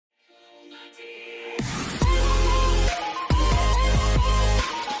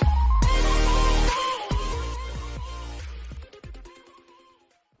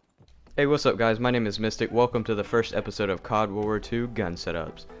Hey, what's up guys? My name is Mystic. Welcome to the first episode of CoD WW2 Gun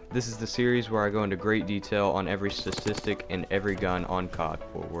Setups. This is the series where I go into great detail on every statistic and every gun on CoD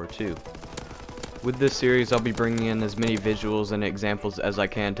WW2. With this series, I'll be bringing in as many visuals and examples as I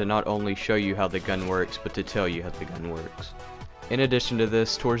can to not only show you how the gun works, but to tell you how the gun works. In addition to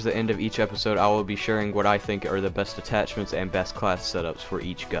this, towards the end of each episode, I will be sharing what I think are the best attachments and best class setups for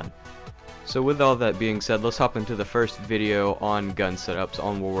each gun. So with all that being said, let's hop into the first video on gun setups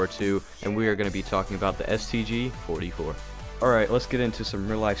on World War II, and we are going to be talking about the STG-44. Alright, let's get into some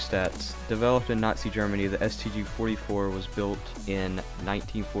real life stats. Developed in Nazi Germany, the STG-44 was built in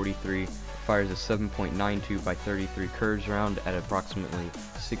 1943, fires a 7.92 by 33 curves round at approximately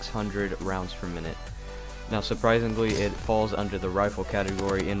 600 rounds per minute. Now surprisingly, it falls under the rifle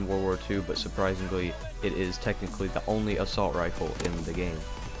category in World War II, but surprisingly, it is technically the only assault rifle in the game.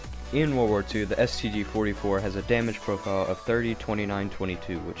 In World War II, the STG-44 has a damage profile of 30, 29,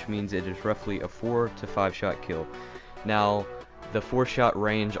 22, which means it is roughly a 4 to 5 shot kill. Now, the 4 shot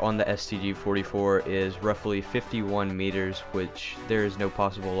range on the STG-44 is roughly 51 meters, which there is no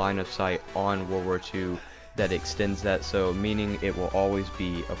possible line of sight on World War II that extends that, so meaning it will always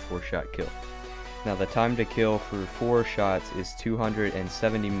be a 4 shot kill. Now, the time to kill for 4 shots is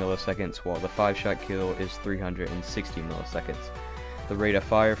 270 milliseconds, while the 5 shot kill is 360 milliseconds. The rate of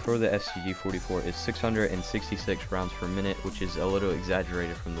fire for the STG-44 is 666 rounds per minute, which is a little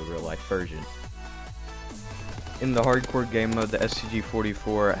exaggerated from the real life version. In the hardcore game mode, the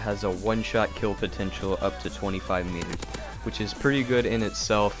STG-44 has a one-shot kill potential up to 25 meters, which is pretty good in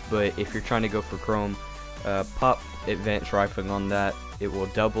itself, but if you're trying to go for chrome, pop advanced rifling on that. It will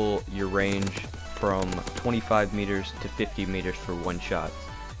double your range from 25 meters to 50 meters for one shot,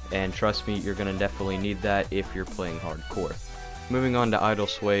 and trust me, you're going to definitely need that if you're playing hardcore. Moving on to idle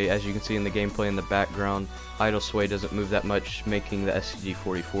sway, as you can see in the gameplay in the background, idle sway doesn't move that much, making the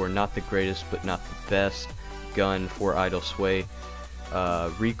STG-44 not the greatest but not the best gun for idle sway.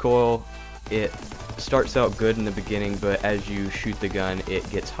 Recoil, it starts out good in the beginning, but as you shoot the gun it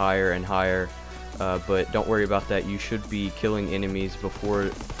gets higher and higher, but don't worry about that. You should be killing enemies before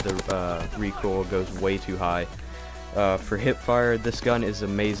the recoil goes way too high. For hip fire, this gun is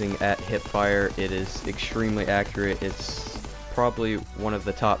amazing at hip fire. It is extremely accurate. It's probably one of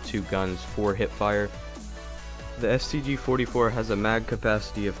the top 2 guns for hip fire. The STG-44 has a mag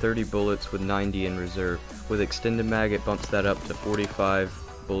capacity of 30 bullets with 90 in reserve. With extended mag, it bumps that up to 45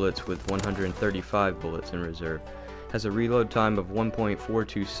 bullets with 135 bullets in reserve. Has a reload time of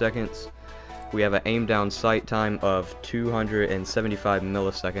 1.42 seconds. We have an aim down sight time of 275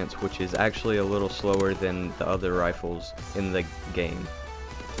 milliseconds, which is actually a little slower than the other rifles in the game.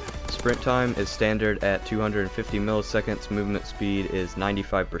 Sprint time is standard at 250 milliseconds, movement speed is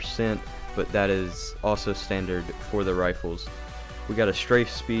 95%, but that is also standard for the rifles. We got a strafe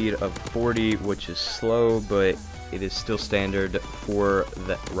speed of 40, which is slow, but it is still standard for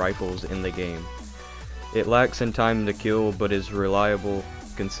the rifles in the game. It lacks in time to kill, but is reliable,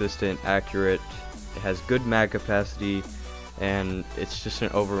 consistent, accurate. It has good mag capacity, and it's just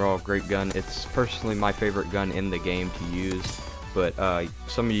an overall great gun. It's personally my favorite gun in the game to use. But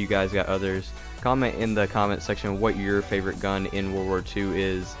some of you guys got others. Comment in the comment section what your favorite gun in World War II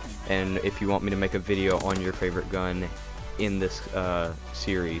is, and if you want me to make a video on your favorite gun in this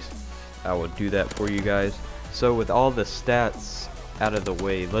series, I will do that for you guys. So with all the stats out of the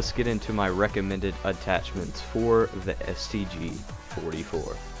way, let's get into my recommended attachments for the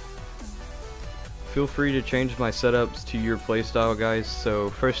STG-44. Feel free to change my setups to your playstyle, guys. So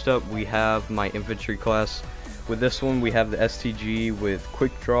first up, we have my infantry class. With this one, we have the STG with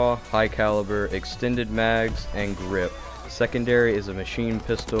quick draw, high caliber, extended mags, and grip. Secondary is a machine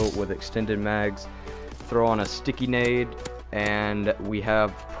pistol with extended mags. Throw on a sticky nade, and we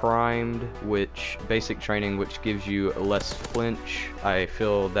have primed, which basic training, which gives you less flinch. I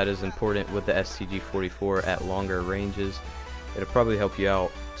feel that is important with the STG-44 at longer ranges. It'll probably help you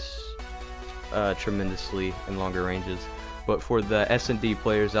out tremendously in longer ranges. But for the S&D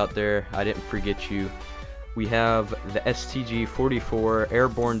players out there, I didn't forget you. We have the STG-44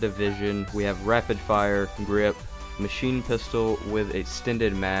 Airborne Division. We have rapid fire, grip, machine pistol with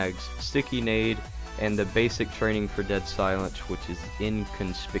extended mags, sticky nade, and the basic training for dead silence, which is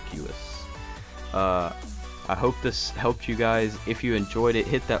inconspicuous. I hope this helped you guys. If you enjoyed it,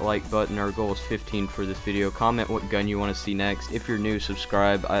 hit that like button. Our goal is 15 for this video. Comment what gun you want to see next. If you're new,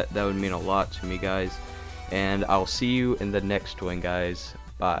 subscribe. That would mean a lot to me, guys. And I'll see you in the next one, guys.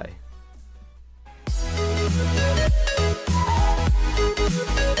 Bye.